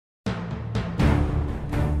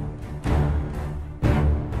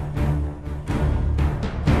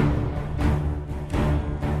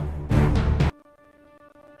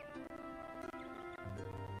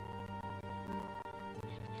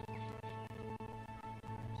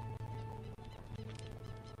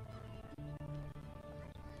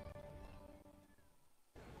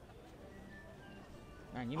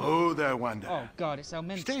Man, you know. Oh, there, Wanderer. Oh God, it's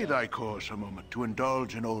Elminster. Stay thy course a moment to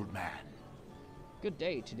indulge an old man. Good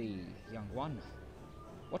day to thee, young one.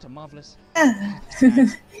 What a marvelous.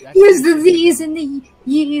 Here's the these and the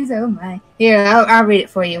years, oh my. Here, I'll read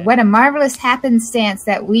it for you. What a marvelous happenstance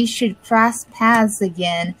that we should cross paths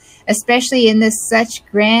again, especially in this such a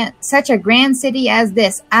grand city as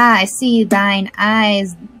this. I see thine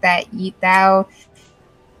eyes that thou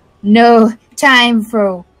no time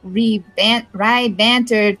for wry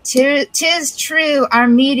banter. Tis true, our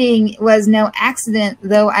meeting was no accident,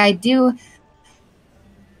 though I do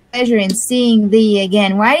pleasure in seeing thee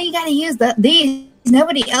again. Why do you gotta use these?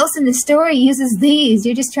 Nobody else in the story uses these.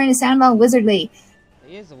 You're just trying to sound all wizardly.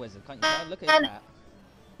 He is a wizard, can't you? Look at his hat.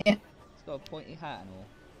 Yeah. He's got a pointy hat and all.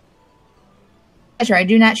 Pleasure, I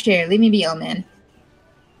do not share. Leave me be, old man.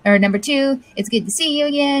 Or number 2, it's good to see you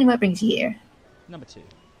again. What brings you here? Number 2.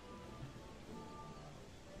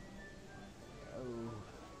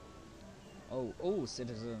 All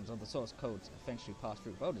citizens of the source codes eventually pass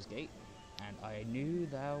through Baldur's Gate, and I knew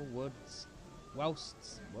thou wouldst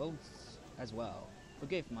as well.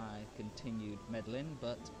 Forgive my continued meddling,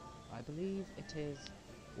 but I believe it is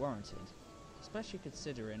warranted, especially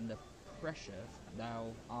considering the pressure thou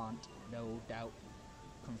art no doubt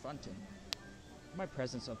confronting. My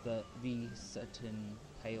presence of the certain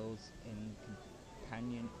pales in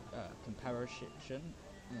comparison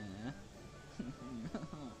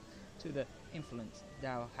to the influence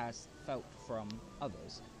thou hast felt from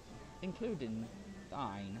others, including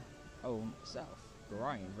thine own self.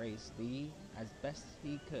 Gorion raised thee as best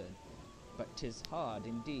he could, but 'tis hard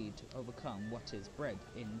indeed to overcome what is bred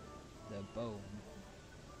in the bone.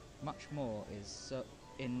 Much more is so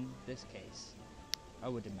in this case, I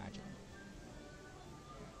would imagine.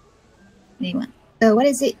 Anyone? So what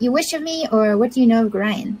is it you wish of me, or what do you know of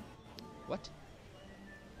Gorion? What?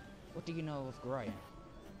 What do you know of Gorion?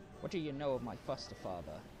 What do you know of my foster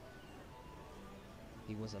father?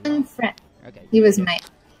 He was a friend. Okay. He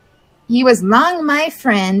was long my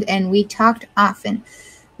friend, and we talked often,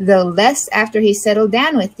 though less after he settled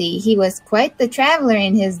down with thee. He was quite the traveler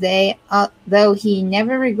in his day, though he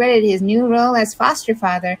never regretted his new role as foster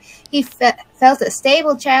father. He felt a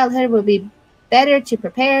stable childhood would be better to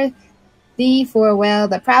prepare thee for, well,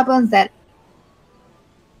 the problems that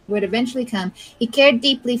would eventually come. He cared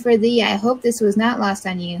deeply for thee. I hope this was not lost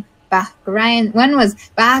on you. Gorion was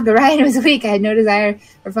weak. I had no desire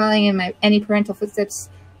for following in any parental footsteps.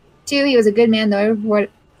 2, he was a good man, though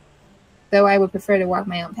I would prefer to walk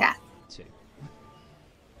my own path. 2.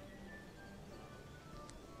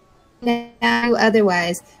 Now,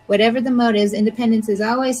 otherwise, whatever the motives, independence is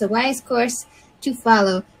always a wise course to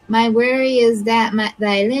follow. My worry is that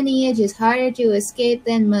thy lineage is harder to escape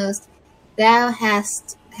than most. Thou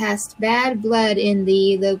hast bad blood in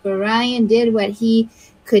thee, though Gorion did what he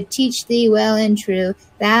could teach thee well and true.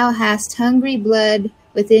 Thou hast hungry blood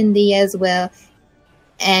within thee as well,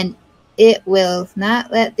 and it will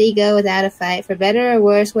not let thee go without a fight. For better or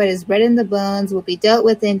worse, what is bred in the bones will be dealt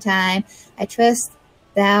with in time. I trust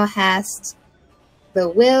thou hast the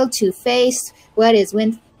will to face what is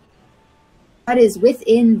within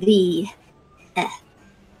thee.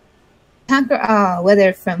 Conquer all,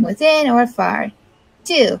 whether from within or far.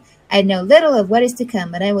 2, I know little of what is to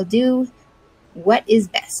come, but I will do what is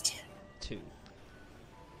best. 2.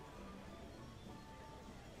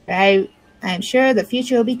 I am sure the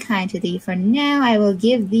future will be kind to thee. For now I will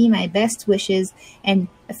give thee my best wishes and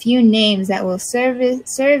a few names that will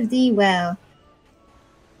serve thee well.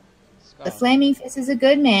 The Flaming Fist is a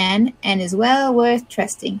good man and is well worth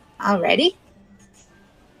trusting. Already?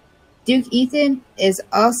 Duke Ethan is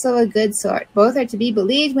also a good sort. Both are to be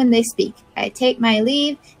believed when they speak. I take my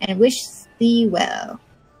leave and wish thee well.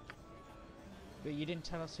 But you didn't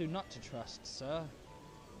tell us who not to trust, sir.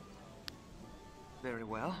 Very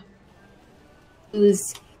well.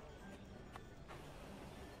 Who's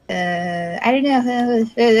I don't know,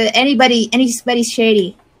 anybody's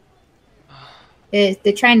shady.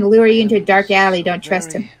 They're trying to lure you into a dark alley. Don't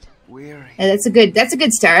trust him. That's a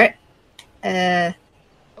good start.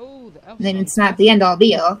 Then it's not the end all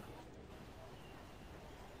be all.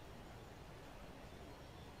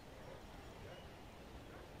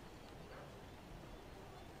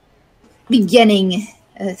 Beginning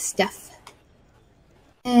stuff.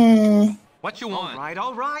 What you want?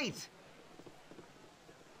 All right.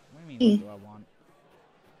 What do you mean, what do I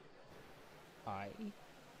want?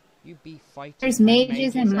 You be fighters, There's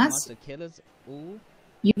mages and monster killers. Ooh.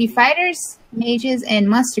 You be fighters, mages, and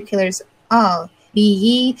monster killers all. Be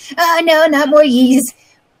ye. Oh, no, not more yees.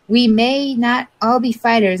 We may not all be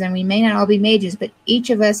fighters, and we may not all be mages, but each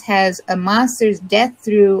of us has a monster's death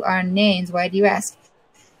through our names. Why do you ask?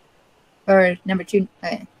 or number 2,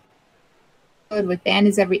 with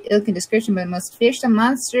bandits every ilk and description, but most fearsome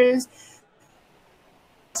monsters.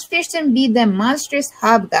 Most fearsome be the monstrous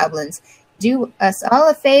hobgoblins. Do us all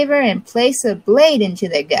a favor and place a blade into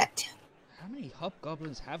their gut. How many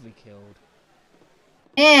hobgoblins have we killed?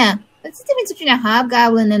 Yeah, what's the difference between a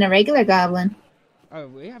hobgoblin and a regular goblin? Oh,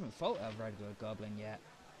 we haven't fought a regular goblin yet.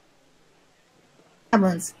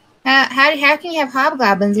 Goblins. How can you have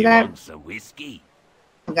hobgoblins without some whiskey?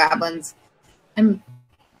 goblins? I'm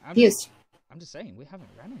confused. I'm just saying, we haven't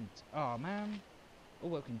run into... Oh, man. All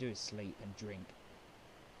we can do is sleep and drink.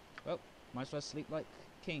 Well, might as well sleep like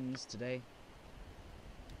kings today.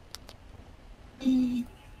 But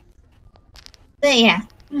yeah.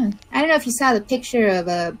 I don't know if you saw the picture of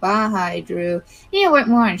Baja I drew. You know, work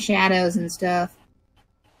more on shadows and stuff.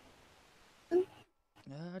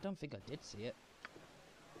 I don't think I did see it.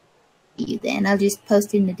 Then I'll just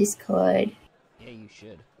post it in the Discord. Yeah, you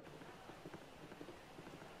should.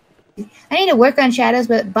 I need to work on shadows,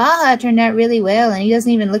 but Baja turned out really well, and he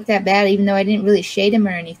doesn't even look that bad, even though I didn't really shade him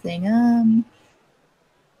or anything. There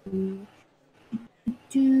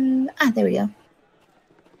we go.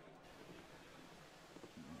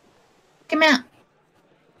 Come out.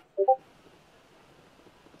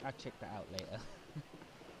 I'll check that out later.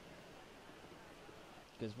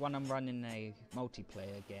 Because when I'm running a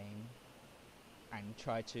multiplayer game and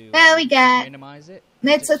try to minimize it.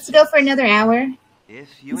 Let's go for another hour.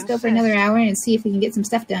 Let's go for another hour and see if we can get some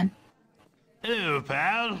stuff done. Hello,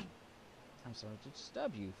 pal. I'm sorry to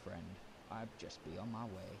disturb you, friend. I'd just be on my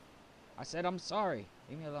way. I said I'm sorry.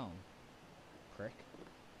 Leave me alone, prick.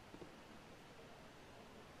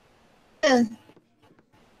 No.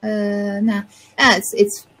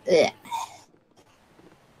 It's.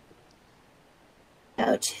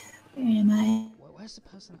 Ouch. Where am I? Where's the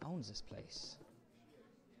person that owns this place?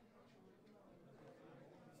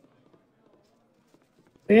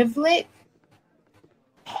 Rivlet?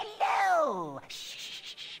 Hello!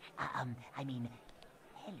 Shh. I mean,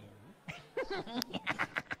 hello.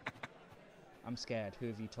 I'm scared. Who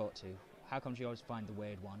have you talked to? How come you always find the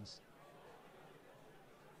weird ones?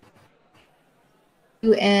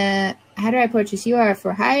 How do I purchase? You are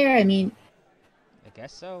for hire? I mean... I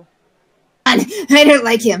guess so. I don't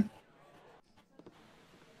like him.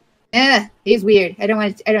 He's weird. I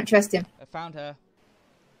don't trust him. I found her.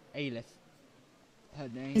 Aelith. Her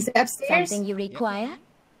name. Is it upstairs? Something you require? Yep.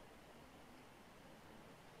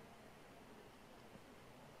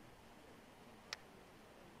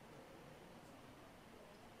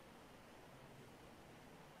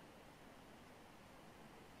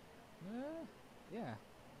 Yeah.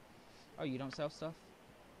 Oh, you don't sell stuff?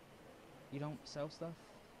 You don't sell stuff?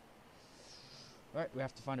 Right, we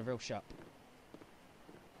have to find a real shop.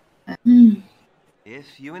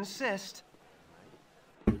 If you insist.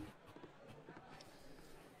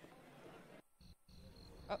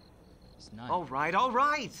 Oh, it's nice. All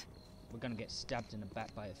right. We're gonna get stabbed in the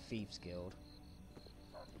back by a thieves guild.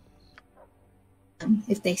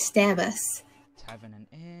 If they stab us. Tavern and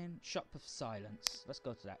inn, shop of silence. Let's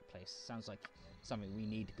go to that place. Sounds like something we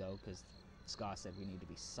need to go because Scar said we need to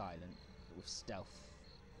be silent with stealth.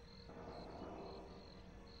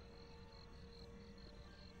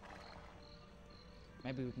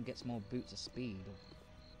 Maybe we can get some more boots of speed or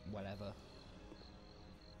whatever.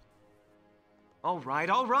 All right.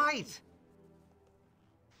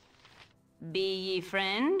 Be ye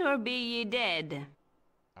friend or be ye dead?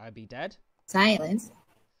 I be dead? Silence.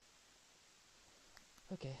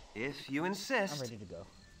 Okay. If you insist. I'm ready to go.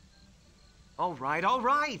 All right.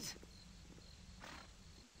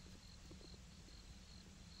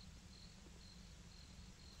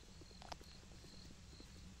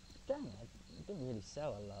 Dang it, I didn't really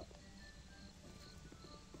sell a lot.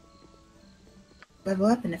 Level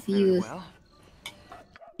up in a few. Very well.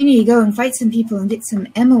 You need to go and fight some people and get some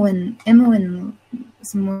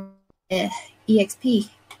some more EXP.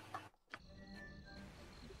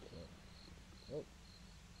 Oh.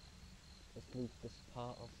 Let's leave this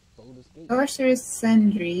part of Baldur's Gate. Sorcerer's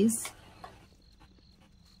Sundries.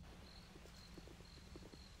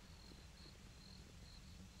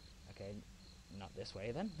 Okay, not this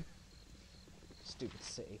way then. Stupid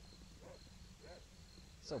city.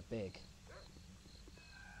 So big.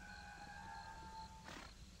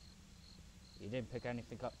 You didn't pick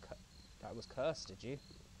anything up that was cursed, did you?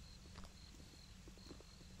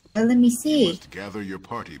 Well, let me You see. must gather your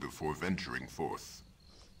party before venturing forth.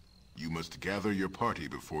 You must gather your party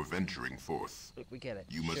before venturing forth. Look, we get it.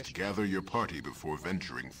 You must Shush. gather your party before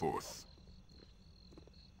venturing forth.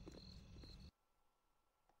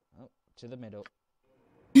 Oh, to the middle.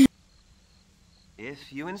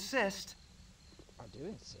 If you insist. I do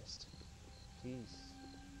insist. Jeez.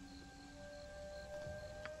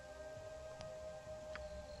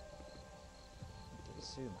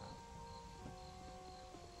 Zoom out.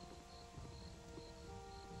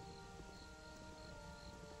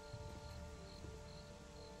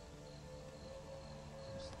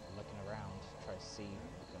 Just looking around, try to see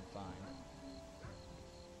what I can find.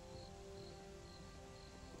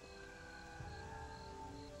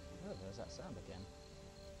 Oh, there's that sound again.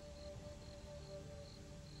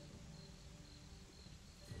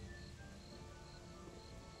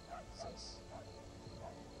 What's this?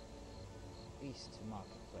 East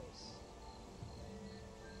Marketplace.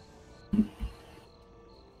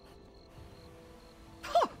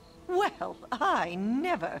 Well, I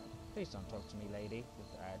never. Please don't talk to me, lady,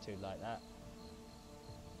 with an attitude like that.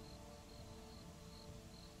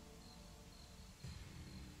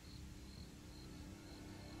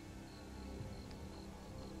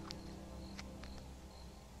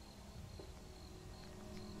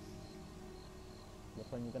 Which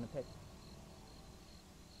one you gonna pick?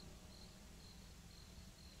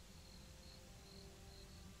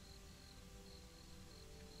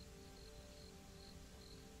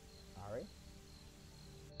 Ari?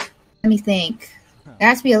 Let me think. There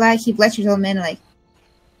has to be a lot of keep Lecher's old men like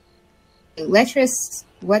Lecherous.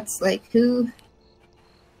 What's like who?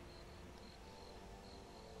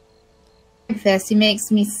 Fest. He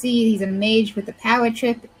makes me see he's a mage with a power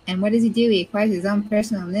trip. And what does he do? He acquires his own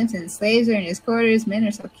personal nymphs and slaves are in his quarters. Men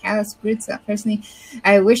are so callous brutes. Personally,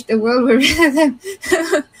 I wish the world were rid of them.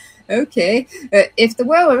 Okay. If the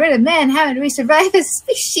world were rid of men, how would we survive as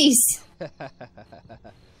a species?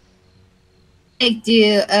 Big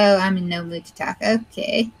deal. Oh, I'm in no mood to talk.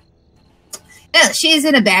 Okay. Oh, she's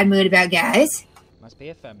in a bad mood about guys. Must be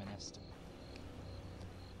a feminist.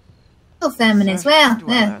 Oh, feminist. Well,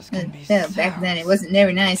 back then it wasn't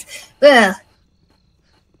very nice. Well.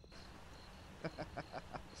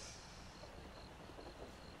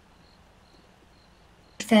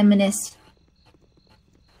 Feminist.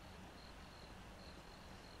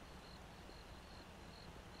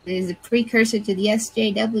 It is a precursor to the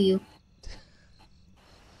SJW.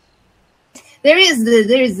 There is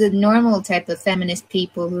the normal type of feminist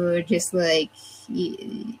people who are just like,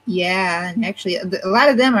 yeah, and actually a lot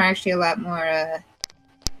of them are actually a lot more,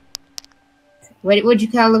 what would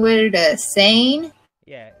you call the word, sane?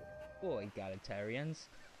 Yeah, or egalitarians.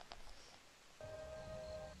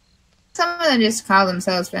 Some of them just call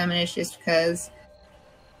themselves feminists just because.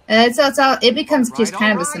 It becomes just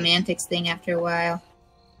kind of a semantics thing after a while.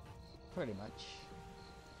 Pretty much.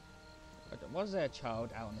 Was there a child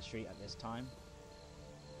out on the street at this time?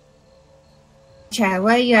 Child,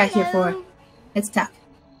 what are you out here for? Let's talk.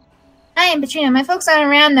 I am Petrina. My folks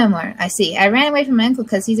aren't around no more. I see. I ran away from my uncle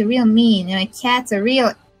because he's a real mean, and my cat's a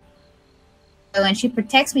real... Oh, and she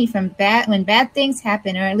protects me from when bad things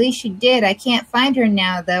happen, or at least she did. I can't find her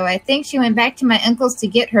now, though. I think she went back to my uncle's to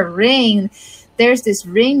get her ring. There's this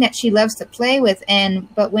ring that she loves to play with,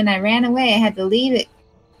 but when I ran away, I had to leave it.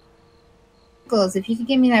 If you could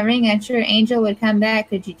give me that ring, I'm sure Angel would come back.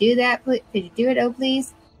 Could you do that? Could you do it, oh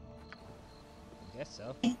please? I guess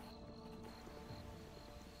so.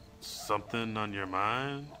 Something on your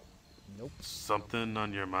mind? Nope. Something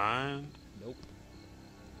on your mind? Nope.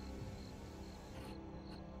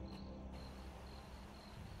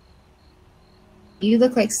 You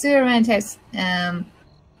look like sewer run types.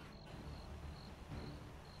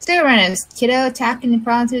 Sewer runners, kiddo, talking and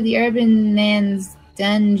crawling through the urban man's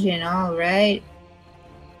dungeon, all right.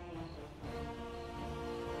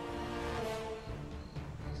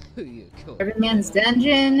 Who you calling? Urban man's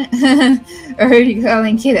dungeon, or are you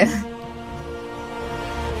calling kiddo?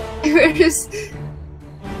 We're just.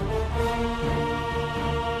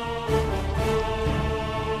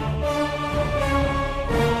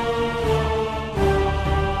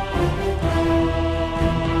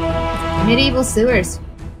 Medieval sewers.